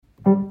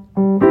Welcome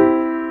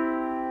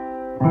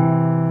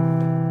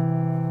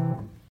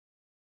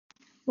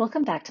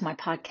back to my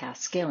podcast,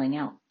 Scaling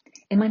Out.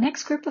 In my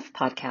next group of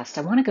podcasts,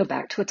 I want to go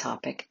back to a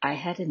topic I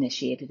had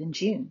initiated in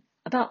June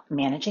about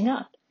managing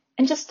up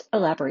and just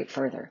elaborate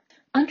further.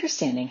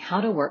 Understanding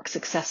how to work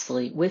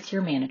successfully with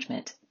your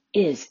management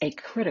is a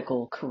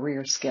critical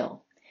career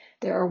skill.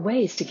 There are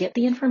ways to get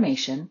the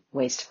information,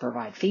 ways to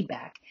provide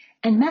feedback,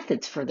 and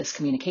methods for this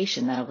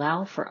communication that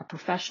allow for a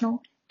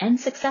professional and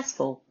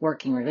successful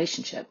working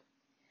relationship.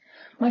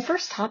 My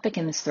first topic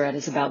in this thread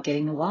is about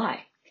getting the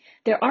why.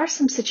 There are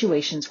some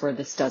situations where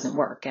this doesn't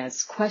work,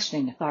 as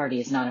questioning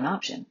authority is not an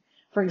option.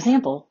 For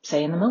example,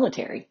 say in the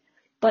military.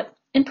 But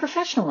in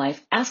professional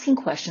life, asking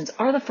questions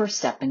are the first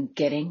step in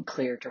getting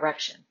clear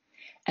direction.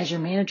 As your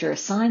manager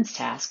assigns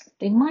tasks,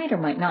 they might or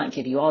might not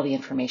give you all the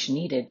information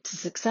needed to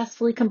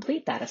successfully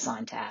complete that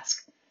assigned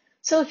task.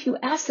 So if you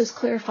ask those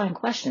clarifying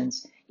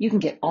questions, you can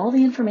get all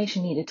the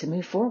information needed to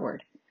move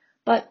forward.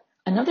 But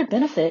another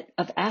benefit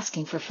of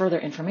asking for further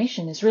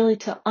information is really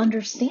to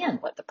understand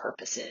what the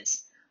purpose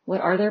is.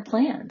 What are their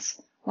plans?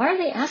 Why are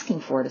they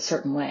asking for it a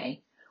certain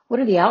way? What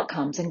are the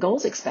outcomes and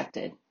goals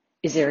expected?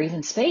 Is there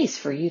even space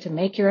for you to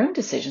make your own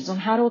decisions on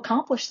how to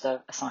accomplish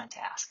the assigned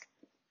task?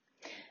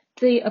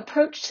 The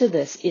approach to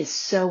this is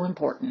so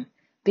important.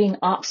 Being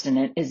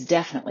obstinate is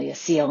definitely a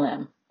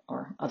CLM,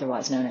 or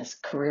otherwise known as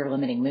career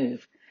limiting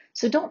move.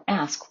 So don't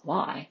ask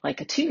why,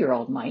 like a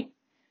 2-year-old might.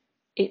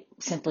 It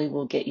simply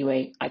will get you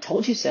a "I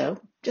told you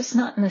so," just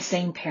not in the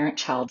same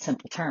parent-child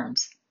simple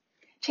terms.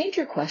 Change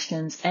your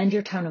questions and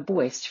your tone of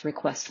voice to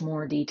request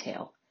more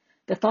detail.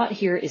 The thought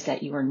here is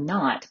that you are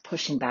not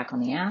pushing back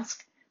on the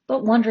ask,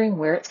 but wondering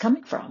where it's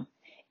coming from.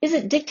 Is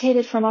it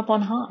dictated from up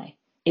on high?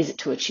 Is it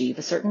to achieve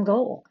a certain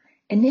goal?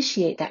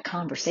 Initiate that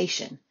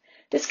conversation.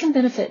 This can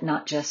benefit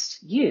not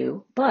just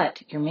you,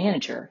 but your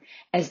manager,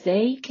 as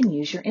they can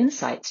use your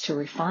insights to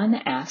refine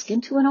the ask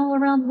into an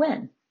all-around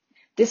win.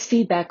 This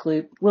feedback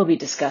loop will be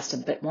discussed a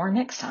bit more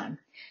next time.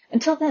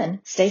 Until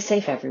then, stay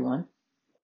safe, everyone.